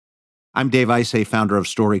I'm Dave Isay, founder of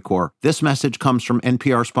StoryCorps. This message comes from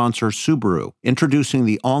NPR sponsor Subaru, introducing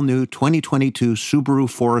the all-new 2022 Subaru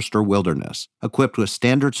Forester Wilderness, equipped with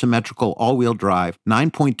standard symmetrical all-wheel drive,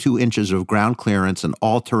 9.2 inches of ground clearance, and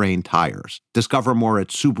all-terrain tires. Discover more at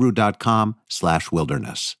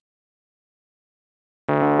Subaru.com/wilderness.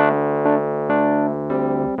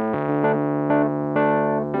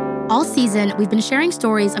 All season, we've been sharing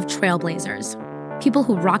stories of trailblazers. People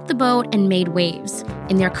who rocked the boat and made waves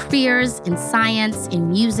in their careers, in science, in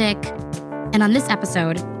music. And on this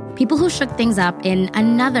episode, people who shook things up in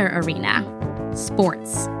another arena,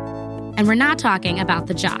 sports. And we're not talking about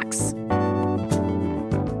the jocks.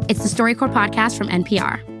 It's the StoryCorps podcast from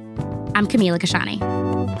NPR. I'm Camila Kashani.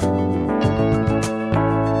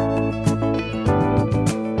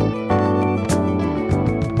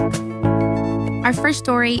 Our first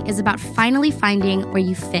story is about finally finding where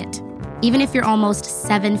you fit, even if you're almost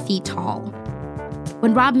 7 feet tall.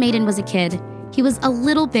 When Rob Maiden was a kid, he was a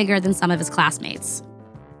little bigger than some of his classmates.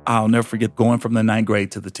 I'll never forget going from the 9th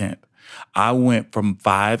grade to the 10th. I went from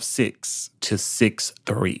 5'6" to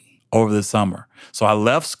 6'3" over the summer. So I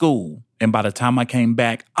left school, and by the time I came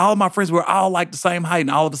back, all of my friends were all like the same height,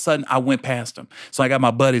 and all of a sudden I went past them. So I got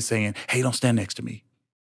my buddies saying, "Hey, don't stand next to me."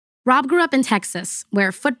 Rob grew up in Texas,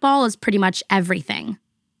 where football is pretty much everything.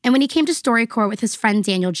 And when he came to StoryCorps with his friend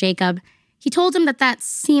Daniel Jacob, he told him that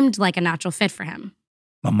seemed like a natural fit for him.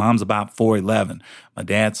 My mom's about 4'11". My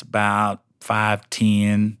dad's about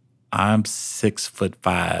 5'10". I'm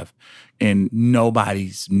 6'5", and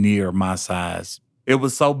nobody's near my size. It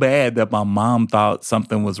was so bad that my mom thought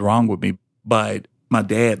something was wrong with me, but my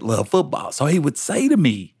dad loved football. So he would say to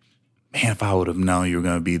me, "Man, if I would have known you were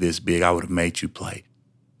going to be this big, I would have made you play.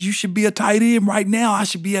 You should be a tight end right now. I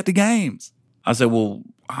should be at the games." I said, well,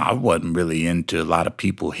 I wasn't really into a lot of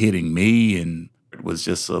people hitting me, and it was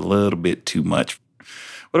just a little bit too much.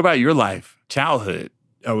 What about your life, childhood?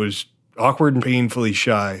 I was awkward and painfully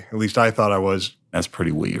shy. At least I thought I was. That's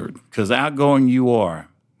pretty weird, because outgoing you are.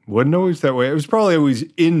 Wasn't always that way. It was probably always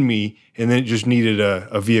in me, and then it just needed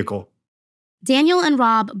a vehicle. Daniel and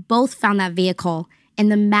Rob both found that vehicle in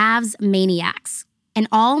the Mavs Maniacs, an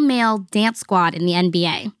all-male dance squad in the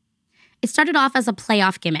NBA. It started off as a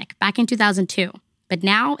playoff gimmick back in 2002, but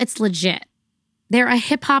now it's legit. They're a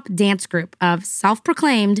hip-hop dance group of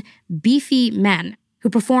self-proclaimed beefy men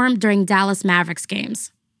who perform during Dallas Mavericks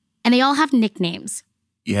games. And they all have nicknames.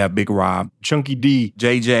 You have Big Rob, Chunky D,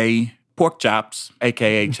 JJ, Pork Chops,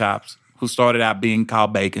 a.k.a. Chops, who started out being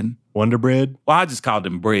called Bacon. Wonder Bread. Well, I just called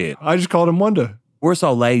him Bread. I just called him Wonder. We're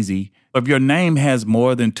so lazy. If your name has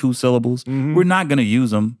more than 2 syllables, we're not going to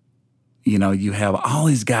use them. You know, you have all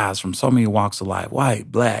these guys from so many walks of life,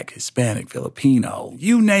 white, black, Hispanic, Filipino,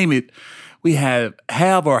 you name it. We have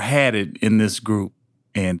or had it in this group.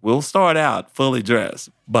 And we'll start out fully dressed,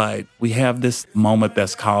 but we have this moment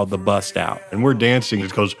that's called the bust out. And we're dancing.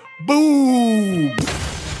 It goes, boom!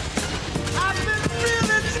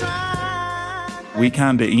 We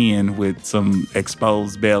kind of end with some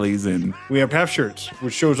exposed bellies and... We have half shirts,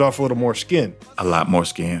 which shows off a little more skin. A lot more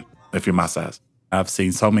skin, if you're my size. I've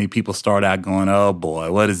seen so many people start out going, "Oh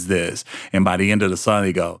boy, what is this?" And by the end of the song,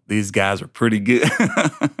 they go, "These guys are pretty good."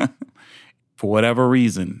 For whatever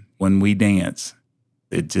reason, when we dance,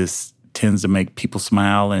 it just tends to make people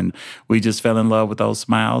smile. And we just fell in love with those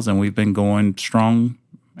smiles, and we've been going strong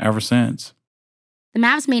ever since. The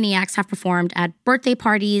Mavs Maniacs have performed at birthday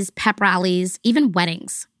parties, pep rallies, even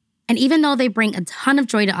weddings. And even though they bring a ton of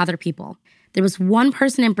joy to other people, there was one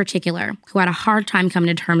person in particular who had a hard time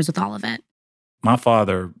coming to terms with all of it. My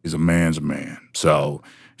father is a man's man, so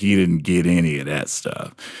he didn't get any of that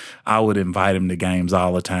stuff. I would invite him to games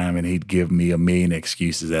all the time, and he'd give me a million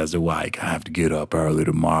excuses as to why I have to get up early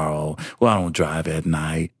tomorrow. Well, I don't drive at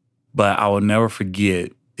night. But I will never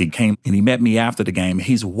forget, he came and he met me after the game.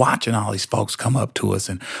 He's watching all these folks come up to us,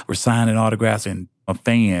 and we're signing autographs, and a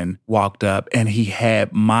fan walked up, and he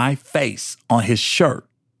had my face on his shirt.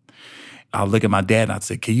 I look at my dad, and I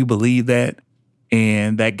said, "Can you believe that?"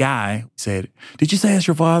 And that guy said, "Did you say that's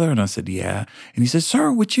your father?" And I said, "Yeah." And he said,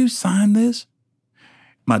 "Sir, would you sign this?"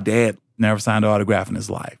 My dad never signed an autograph in his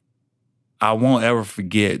life. I won't ever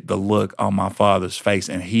forget the look on my father's face,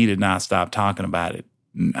 and he did not stop talking about it,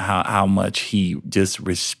 how much he just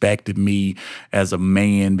respected me as a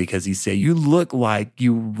man, because he said, "You look like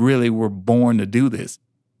you really were born to do this."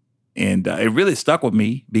 And it really stuck with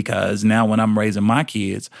me, because now when I'm raising my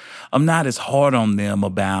kids, I'm not as hard on them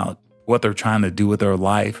about what they're trying to do with their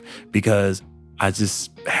life, because I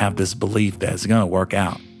just have this belief that it's going to work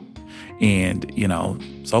out. And, you know,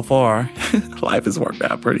 so far, life has worked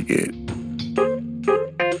out pretty good.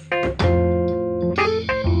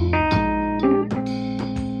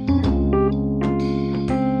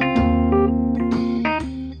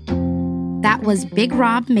 That was Big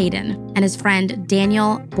Rob Maiden and his friend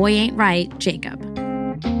Daniel Boy Ain't Right Jacob.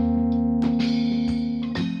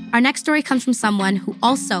 Our next story comes from someone who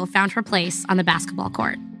also found her place on the basketball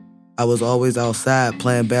court. I was always outside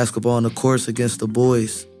playing basketball on the courts against the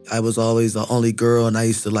boys. I was always the only girl, and I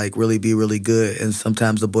used to really be really good. And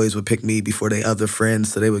sometimes the boys would pick me before they other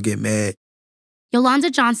friends, so they would get mad.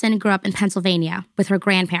 Yolanda Johnson grew up in Pennsylvania with her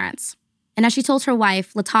grandparents. And as she told her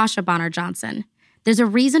wife, Latasha Bonner Johnson, there's a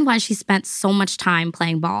reason why she spent so much time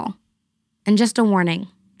playing ball. And just a warning,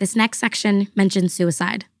 this next section mentions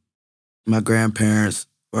suicide. My grandparents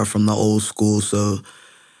were from the old school, so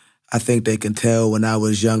I think they can tell when I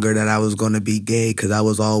was younger that I was going to be gay because I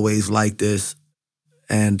was always like this.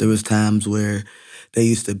 And there was times where they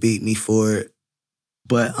used to beat me for it.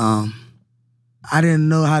 But I didn't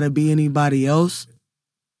know how to be anybody else.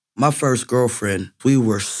 My first girlfriend, we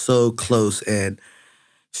were so close, and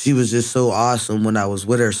she was just so awesome when I was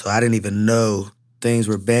with her, so I didn't even know things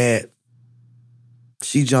were bad.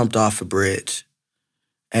 She jumped off a bridge,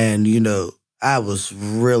 and, I was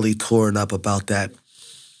really torn up about that.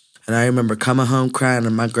 And I remember coming home crying,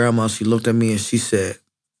 and my grandma, she looked at me and she said,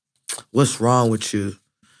 "What's wrong with you?"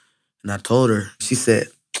 And I told her, she said,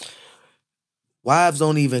 "Wives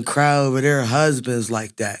don't even cry over their husbands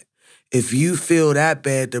like that. If you feel that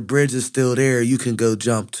bad, the bridge is still there, you can go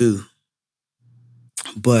jump too."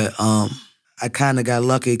 But I kind of got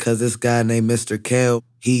lucky because this guy named Mr. Kale,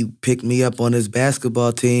 he picked me up on his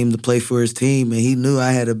basketball team to play for his team, and he knew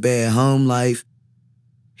I had a bad home life.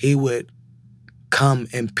 He would come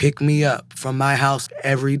and pick me up from my house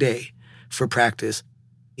every day for practice.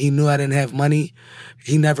 He knew I didn't have money.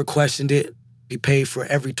 He never questioned it. He paid for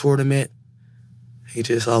every tournament. He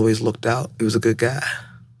just always looked out. He was a good guy.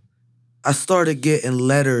 I started getting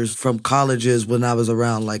letters from colleges when I was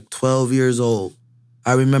around 12 years old.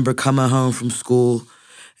 I remember coming home from school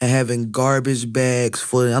and having garbage bags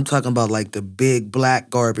full. I'm talking about the big black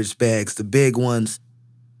garbage bags, the big ones.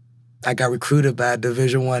 I got recruited by a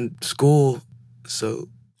Division I school. So,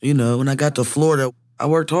 when I got to Florida, I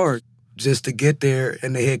worked hard just to get there,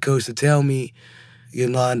 and the head coach to tell me,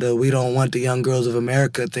 "Yolanda, we don't want the young girls of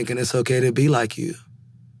America thinking it's okay to be like you.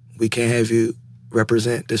 We can't have you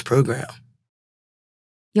represent this program."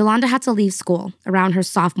 Yolanda had to leave school around her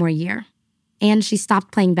sophomore year, and she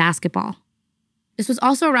stopped playing basketball. This was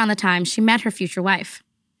also around the time she met her future wife,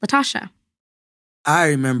 Latasha. I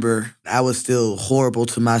remember I was still horrible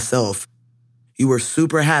to myself. You were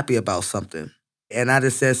super happy about something, and I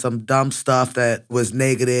just said some dumb stuff that was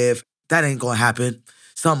negative. That ain't gonna happen.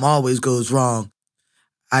 Something always goes wrong.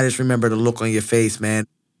 I just remember the look on your face, man.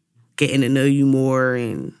 Getting to know you more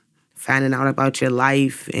and finding out about your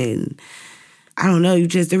life, and I don't know,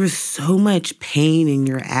 there was so much pain in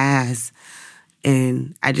your ass,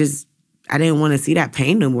 and I didn't want to see that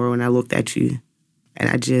pain no more when I looked at you, and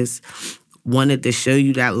I just wanted to show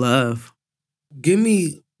you that love. Give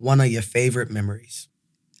me one of your favorite memories.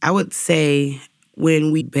 I would say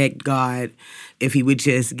when we begged God if he would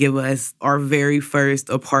just give us our very first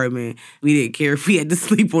apartment. We didn't care if we had to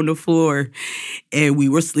sleep on the floor, and we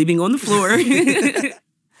were sleeping on the floor.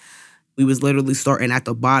 We was literally starting at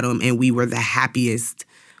the bottom, and we were the happiest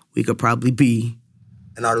we could probably be.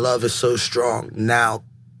 And our love is so strong now,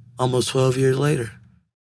 almost 12 years later.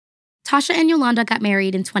 Tasha and Yolanda got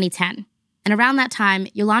married in 2010. And around that time,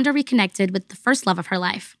 Yolanda reconnected with the first love of her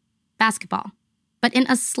life, basketball, but in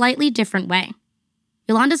a slightly different way.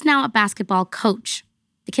 Yolanda's now a basketball coach.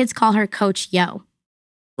 The kids call her Coach Yo.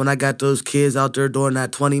 When I got those kids out there doing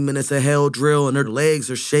that 20 minutes of hell drill and their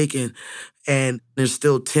legs are shaking and there's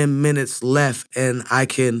still 10 minutes left and I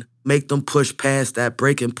can make them push past that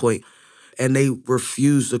breaking point and they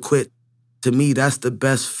refuse to quit, to me, that's the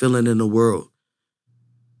best feeling in the world.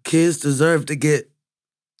 Kids deserve to get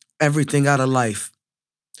everything out of life.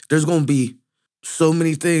 There's going to be so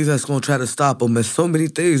many things that's going to try to stop them and so many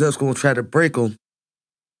things that's going to try to break them.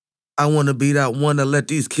 I want to be that one to let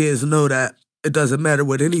these kids know that it doesn't matter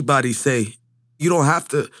what anybody say. You don't have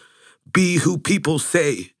to be who people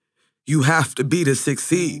say. You have to be to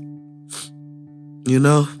succeed. You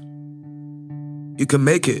know? You can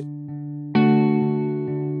make it.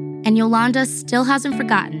 And Yolanda still hasn't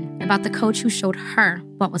forgotten about the coach who showed her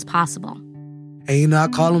what was possible. And I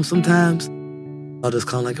call him sometimes. I'll just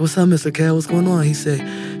call him like, "What's up, Mr. Cal? What's going on?" He say,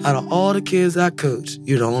 "Out of all the kids I coach,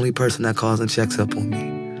 you're the only person that calls and checks up on me."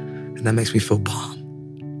 And that makes me feel bomb.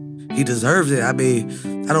 He deserves it. I mean,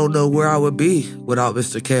 I don't know where I would be without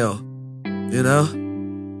Mr. Cal. You know?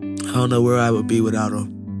 I don't know where I would be without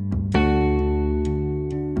him.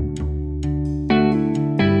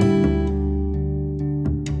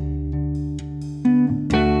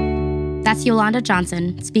 That's Yolanda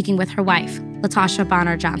Johnson speaking with her wife, Latasha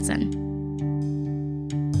Bonner Johnson.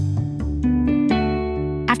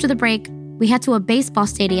 After the break, we head to a baseball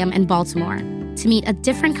stadium in Baltimore to meet a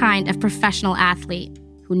different kind of professional athlete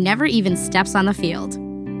who never even steps on the field.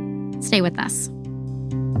 Stay with us.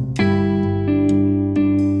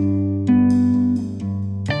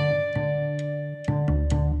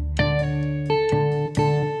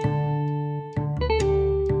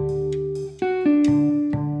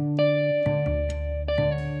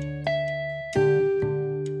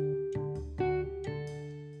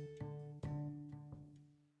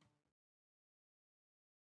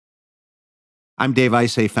 I'm Dave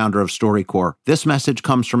Isay, founder of StoryCorps. This message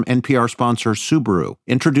comes from NPR sponsor Subaru,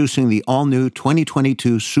 introducing the all-new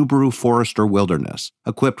 2022 Subaru Forester Wilderness,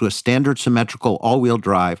 equipped with standard symmetrical all-wheel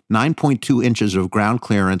drive, 9.2 inches of ground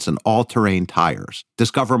clearance, and all-terrain tires.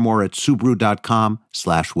 Discover more at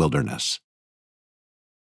Subaru.com/wilderness.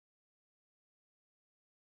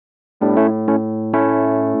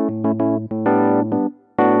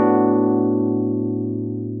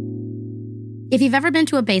 If you've ever been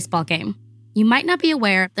to a baseball game, you might not be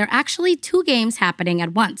aware there are actually two games happening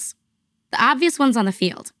at once. The obvious one's on the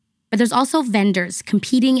field, but there's also vendors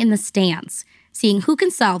competing in the stands, seeing who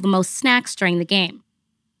can sell the most snacks during the game.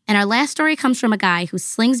 And our last story comes from a guy who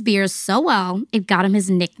slings beers so well, it got him his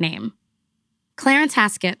nickname. Clarence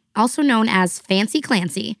Haskett, also known as Fancy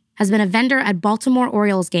Clancy, has been a vendor at Baltimore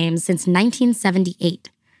Orioles games since 1978,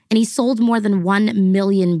 and he sold more than 1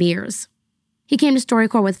 million beers. He came to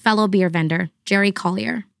StoryCorps with fellow beer vendor Jerry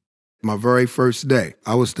Collier. My very first day,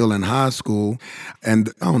 I was still in high school, and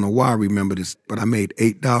I don't know why I remember this, but I made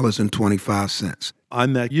 $8.25. I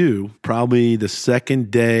met you probably the second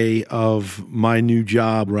day of my new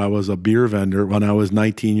job where I was a beer vendor when I was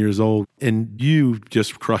 19 years old, and you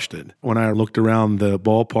just crushed it. When I looked around the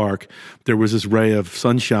ballpark, there was this ray of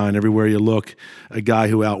sunshine everywhere you look, a guy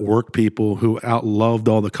who outworked people, who outloved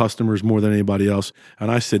all the customers more than anybody else. And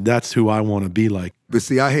I said, that's who I want to be like. But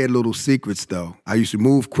see, I had little secrets, though. I used to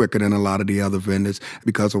move quicker than a lot of the other vendors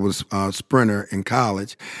because I was a sprinter in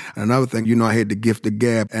college. And another thing, I had the gift of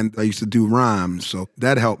gab, and I used to do rhymes, so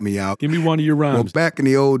that helped me out. Give me one of your rhymes. Well, back in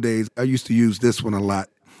the old days, I used to use this one a lot.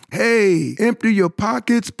 Hey, empty your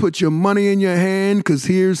pockets, put your money in your hand, because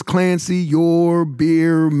here's Clancy, your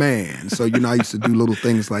beer man. So, I used to do little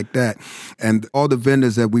things like that. And all the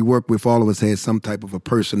vendors that we worked with, all of us had some type of a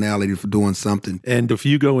personality for doing something. And if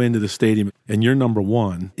you go into the stadium and you're number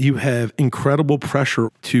one, you have incredible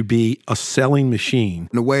pressure to be a selling machine.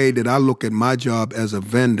 The way that I look at my job as a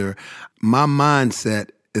vendor, my mindset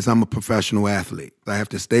is I'm a professional athlete. I have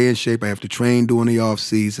to stay in shape. I have to train during the off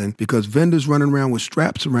season because vendors running around with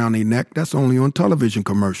straps around their neck, that's only on television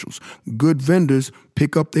commercials. Good vendors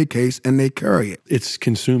pick up their case and they carry it. It's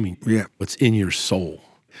consuming. Yeah. What's in your soul.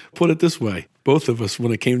 Put it this way. Both of us,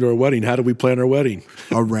 when it came to our wedding, how did we plan our wedding?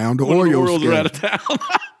 Around the Orioles are out of town.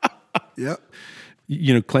 Yep.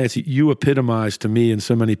 Clancy, you epitomize to me and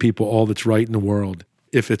so many people all that's right in the world.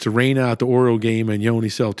 If it's a rain out the Oriole game and you only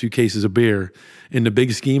sell 2 cases of beer, in the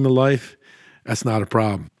big scheme of life, that's not a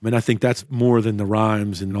problem. And I think that's more than the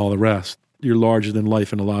rhymes and all the rest. You're larger than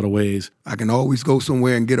life in a lot of ways. I can always go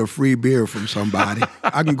somewhere and get a free beer from somebody.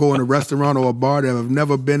 I can go in a restaurant or a bar that I've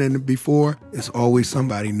never been in before. It's always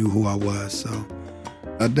somebody knew who I was. So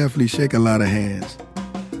I definitely shake a lot of hands.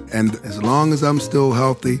 And as long as I'm still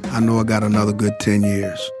healthy, I know I got another good 10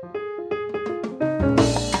 years.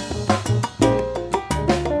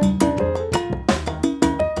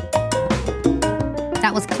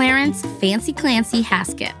 That was Clarence Fancy Clancy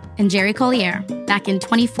Haskett and Jerry Collier back in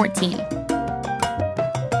 2014.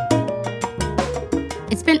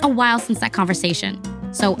 It's been a while since that conversation,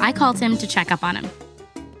 so I called him to check up on him.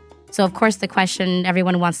 So, of course, the question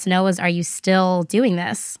everyone wants to know is, are you still doing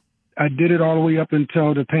this? I did it all the way up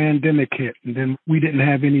until the pandemic hit, and then we didn't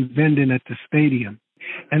have any vending at the stadium.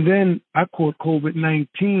 And then I caught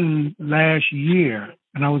COVID-19 last year,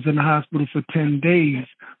 and I was in the hospital for 10 days.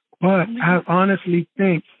 But I honestly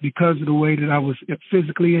think because of the way that I was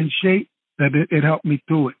physically in shape, that it helped me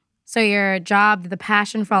through it. So your job, the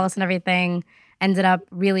passion for all this and everything, ended up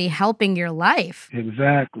really helping your life.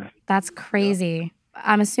 Exactly. That's crazy. Yeah.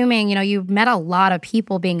 I'm assuming, you've met a lot of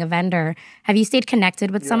people being a vendor. Have you stayed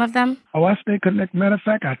connected with some of them? Oh, I stay connected. Matter of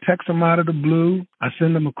fact, I text them out of the blue. I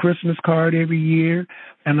send them a Christmas card every year.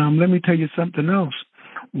 And let me tell you something else.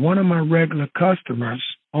 One of my regular customers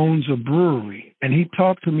owns a brewery, and he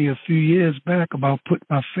talked to me a few years back about putting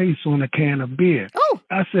my face on a can of beer. Oh.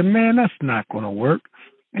 I said, man, that's not going to work.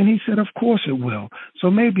 And he said, of course it will. So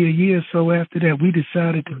maybe a year or so after that, we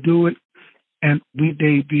decided to do it. and we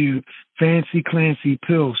debuted Fancy Clancy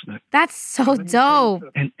Pilsner. That's so dope.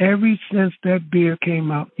 And ever since that beer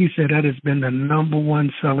came out, he said that has been the #1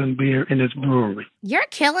 selling beer in his brewery. You're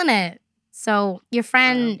killing it. So your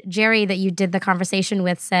friend Jerry that you did the conversation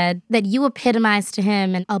with said that you epitomized to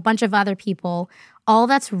him and a bunch of other people all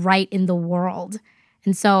that's right in the world.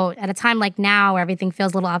 And so at a time like now where everything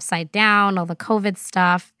feels a little upside down, all the COVID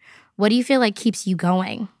stuff, what do you feel like keeps you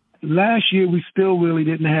going? Last year, we still really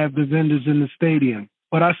didn't have the vendors in the stadium,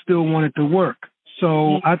 but I still wanted to work.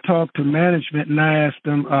 So I talked to management and I asked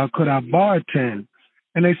them, could I bartend?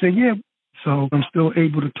 And they said, yeah. So I'm still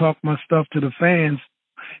able to talk my stuff to the fans.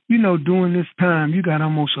 You know, during this time, you got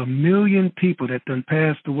almost 1 million people that done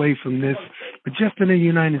passed away from this. But just in the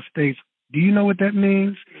United States, do you know what that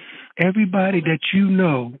means? Everybody that you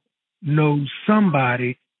know knows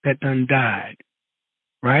somebody that done died,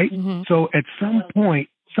 right? Mm-hmm. So at some point,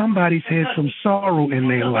 somebody's had some sorrow in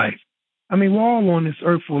their life. I mean, we're all on this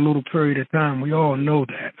earth for a little period of time. We all know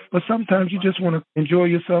that. But sometimes you just want to enjoy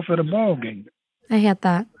yourself at a ball game. I get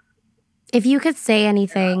that. If you could say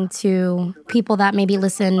anything to people that maybe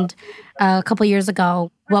listened a couple years ago,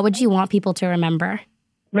 what would you want people to remember?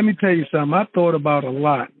 Let me tell you something. I thought about a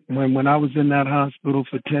lot when I was in that hospital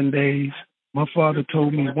for 10 days. My father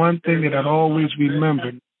told me one thing that I'd always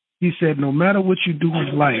remembered. He said, no matter what you do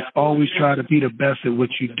in life, always try to be the best at what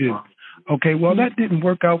you do. Okay, well, that didn't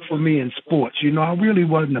work out for me in sports. You know, I really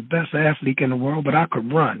wasn't the best athlete in the world, but I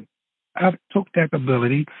could run. I took that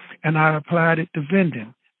ability and I applied it to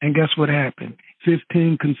vending. And guess what happened?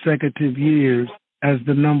 15 consecutive years as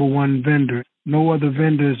the #1 vendor. No other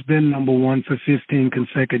vendor has been #1 for 15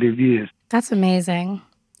 consecutive years. That's amazing.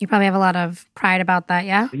 You probably have a lot of pride about that,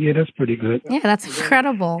 yeah? Yeah, that's pretty good. Yeah, that's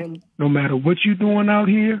incredible. No matter what you're doing out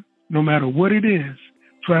here, no matter what it is,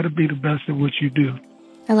 try to be the best at what you do.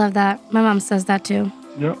 I love that. My mom says that too.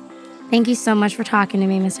 Yep. Thank you so much for talking to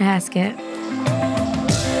me, Mr. Haskett.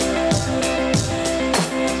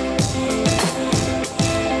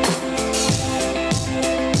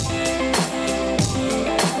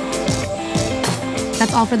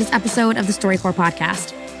 That's all for this episode of the StoryCorps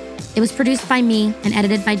podcast. It was produced by me and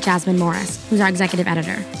edited by Jasmine Morris, who's our executive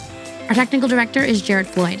editor. Our technical director is Jared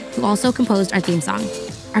Floyd, who also composed our theme song.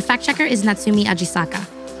 Our fact checker is Natsumi Ajisaka.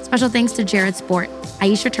 Special thanks to Jared Sport,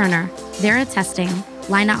 Aisha Turner, Vera Testing,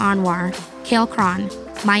 Lina Anwar, Kale Cron,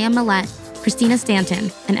 Maya Millette, Christina Stanton,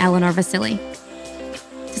 and Eleanor Vasily.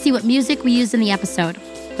 To see what music we used in the episode,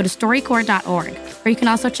 go to storycorps.org, where you can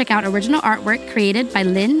also check out original artwork created by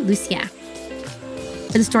Lynn Lucia.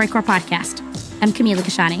 For the StoryCorps podcast, I'm Camila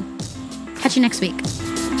Kashani. Catch you next week.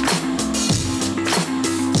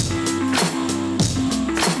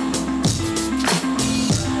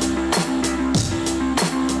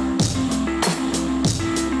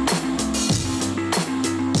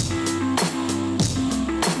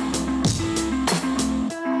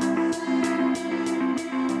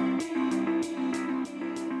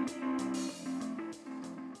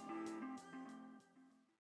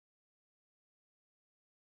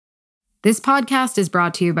 This podcast is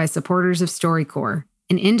brought to you by supporters of StoryCorps,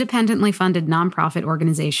 an independently funded nonprofit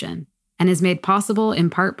organization, and is made possible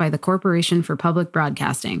in part by the Corporation for Public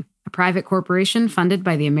Broadcasting, a private corporation funded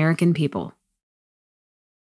by the American people.